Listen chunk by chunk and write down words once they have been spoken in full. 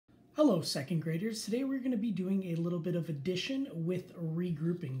Hello, second graders. Today we're going to be doing a little bit of addition with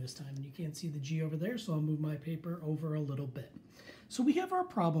regrouping this time. And you can't see the G over there, so I'll move my paper over a little bit. So we have our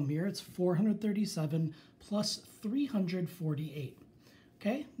problem here. It's 437 plus 348.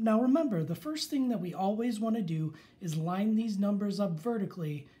 Okay, now remember, the first thing that we always want to do is line these numbers up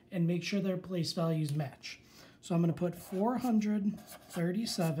vertically and make sure their place values match. So I'm going to put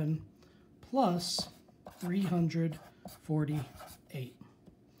 437 plus 348.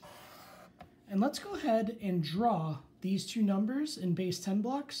 And let's go ahead and draw these two numbers in base 10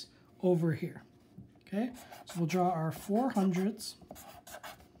 blocks over here. Okay, so we'll draw our 400s,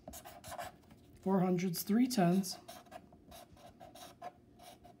 3 tens,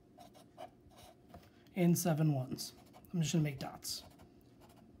 and 7 ones. I'm just going to make dots.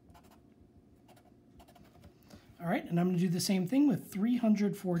 All right, and I'm going to do the same thing with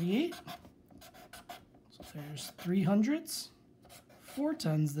 348. So there's 3 hundreds, 4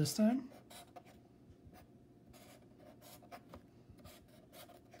 tens this time,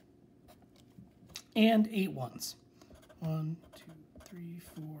 and 8 ones. 1, 2, 3,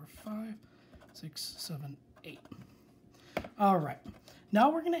 4, 5, 6, 7, 8. All right. Now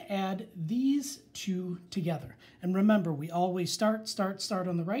we're going to add these two together. And remember, we always start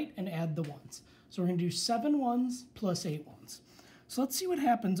on the right and add the ones. So we're going to do 7 ones plus 8 ones. So let's see what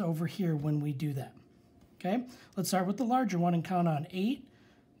happens over here when we do that. Okay, let's start with the larger one and count on 8,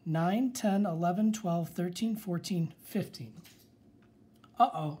 9, 10, 11, 12, 13, 14, 15.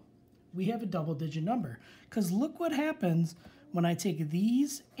 Uh-oh, we have a double-digit number. Because look what happens when I take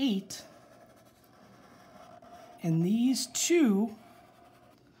these 8 and these 2,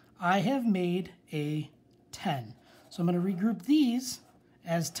 I have made a 10. So I'm going to regroup these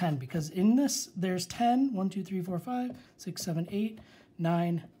as 10 because in this there's 10, 1, 2, 3, 4, 5, 6, 7, 8,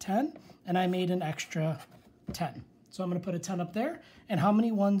 9, 10, and I made an extra 10. So I'm going to put a 10 up there. And how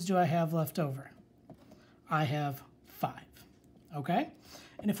many ones do I have left over? I have 5. Okay?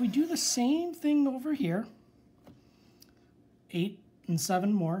 And if we do the same thing over here, 8 and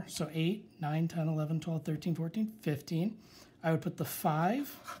 7 more, so 8, 9, 10, 11, 12, 13, 14, 15, I would put the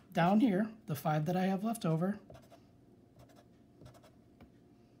 5 down here, the 5 that I have left over,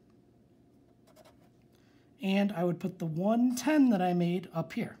 and I would put the 110 that I made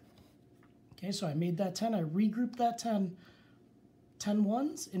up here. Okay, so I made that 10, I regrouped that 10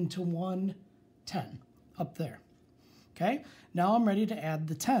 ones into 1 10 up there. Okay, now I'm ready to add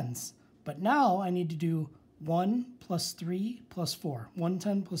the 10s, but now I need to do 1 plus 3 plus 4. 1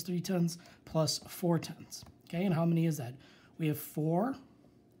 10 plus 3 10s plus 4 10s. Okay, and how many is that? We have 4,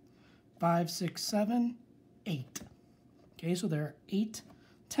 5, 6, 7, 8. Okay, so there are 8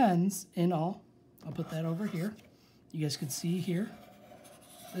 10s in all. I'll put that over here. You guys can see here,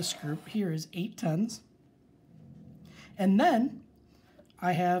 this group here is 8 10s. And then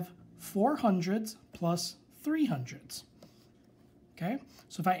I have 4 hundreds plus 3 hundreds. Okay,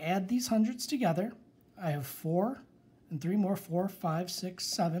 so if I add these hundreds together, I have 4 and 3 more, 4, 5, 6,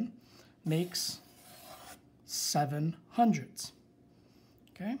 7, makes 7 hundreds.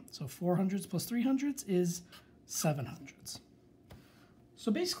 Okay, so 4 hundreds plus 3 hundreds is 7 hundreds.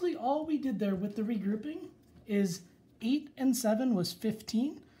 So basically all we did there with the regrouping is 8 and 7 was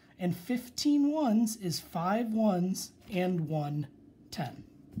 15, and 15 ones is 5 ones and 1 10.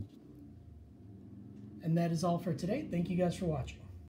 And that is all for today. Thank you guys for watching.